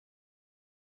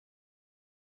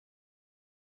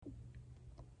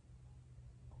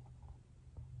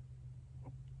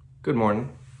Good morning.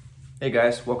 Hey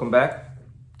guys, welcome back.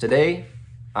 Today,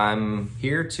 I'm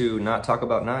here to not talk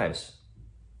about knives.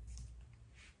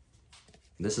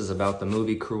 This is about the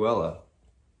movie Cruella.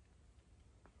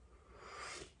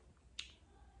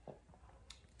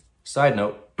 Side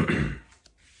note,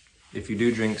 if you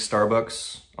do drink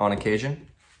Starbucks on occasion,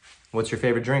 what's your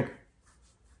favorite drink?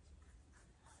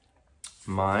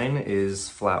 Mine is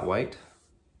flat white,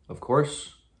 of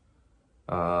course.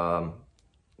 But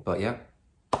yeah.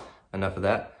 Enough of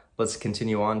that. Let's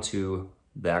continue on to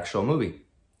the actual movie.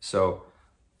 So,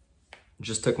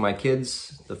 just took my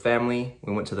kids, the family,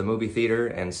 we went to the movie theater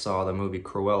and saw the movie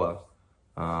Cruella.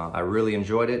 I really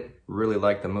enjoyed it, really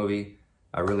liked the movie.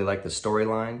 I really liked the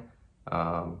storyline.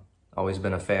 Always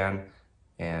been a fan.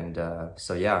 And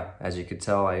so yeah, as you could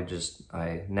tell,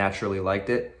 I naturally liked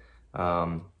it.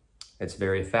 It's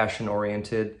very fashion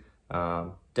oriented.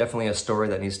 Definitely a story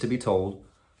that needs to be told.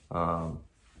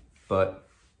 But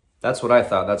that's what I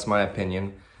thought, that's my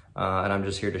opinion, and I'm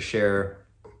just here to share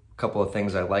a couple of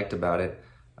things I liked about it.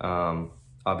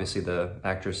 Obviously the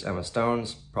actress Emma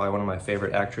Stone's probably one of my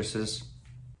favorite actresses.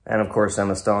 And of course,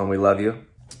 Emma Stone, we love you.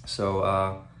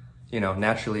 So,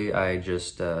 naturally I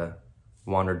just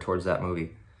wandered towards that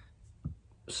movie.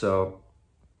 So,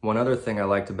 one other thing I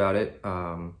liked about it,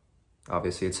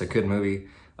 obviously it's a good movie,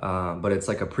 but it's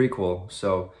like a prequel.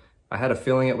 So, I had a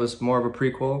feeling it was more of a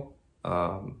prequel.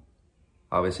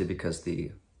 Obviously because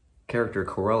the character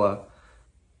Cruella,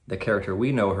 the character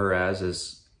we know her as,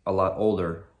 is a lot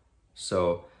older.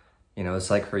 So, it's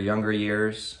like her younger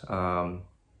years.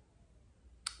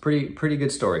 Pretty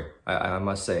good story, I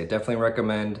must say. Definitely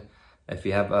recommend, if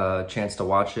you have a chance to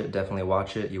watch it, definitely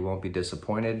watch it. You won't be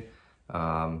disappointed.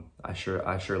 I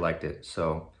sure liked it.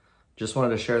 So just wanted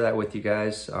to share that with you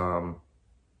guys. If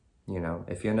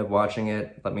you end up watching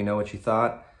it, let me know what you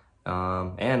thought.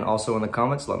 And also in the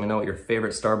comments, let me know what your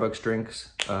favorite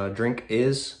Starbucks drink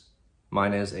is.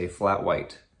 Mine is a flat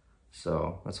white.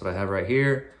 So that's what I have right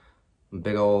here.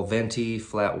 Big old venti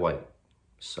flat white.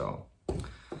 So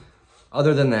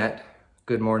other than that,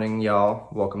 good morning, y'all.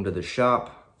 Welcome to the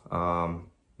shop.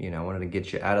 Wanted to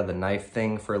get you out of the knife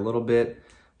thing for a little bit,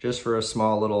 just for a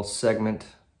small little segment,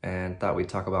 and thought we'd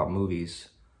talk about movies.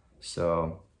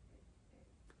 So,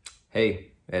 hey,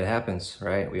 it happens,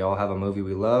 right? We all have a movie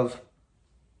we love.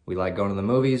 We like going to the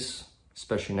movies,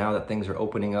 especially now that things are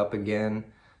opening up again.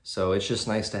 So it's just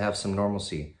nice to have some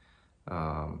normalcy.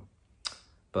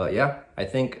 But yeah, I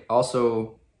think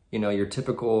also, your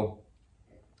typical,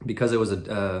 because it was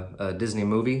a Disney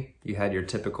movie, you had your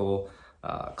typical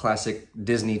classic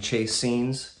Disney chase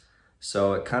scenes.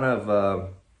 So it kind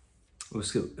of,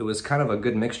 it was kind of a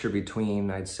good mixture between,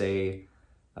 I'd say,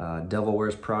 Devil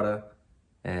Wears Prada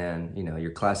and,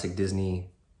 your classic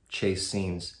Disney chase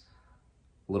scenes.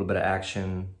 A little bit of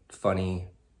action, funny,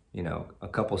 a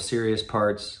couple serious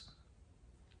parts,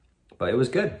 but it was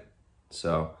good.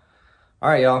 So, all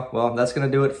right, y'all. Well, that's going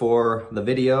to do it for the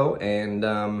video. And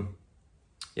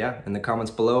yeah, in the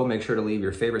comments below, make sure to leave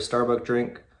your favorite Starbucks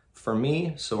drink for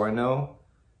me so I know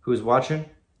who's watching.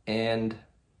 And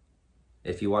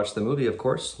if you watched the movie, of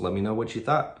course, let me know what you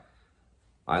thought.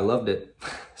 I loved it.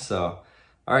 So,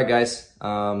 all right, guys,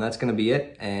 that's going to be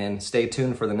it. And stay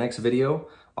tuned for the next video.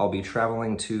 I'll be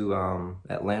traveling to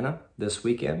Atlanta this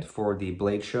weekend for the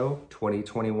Blade Show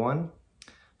 2021.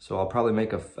 So I'll probably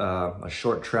make a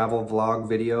short travel vlog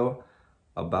video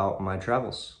about my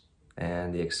travels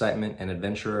and the excitement and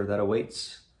adventure that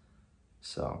awaits.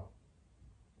 So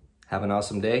have an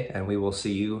awesome day, and we will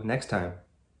see you next time.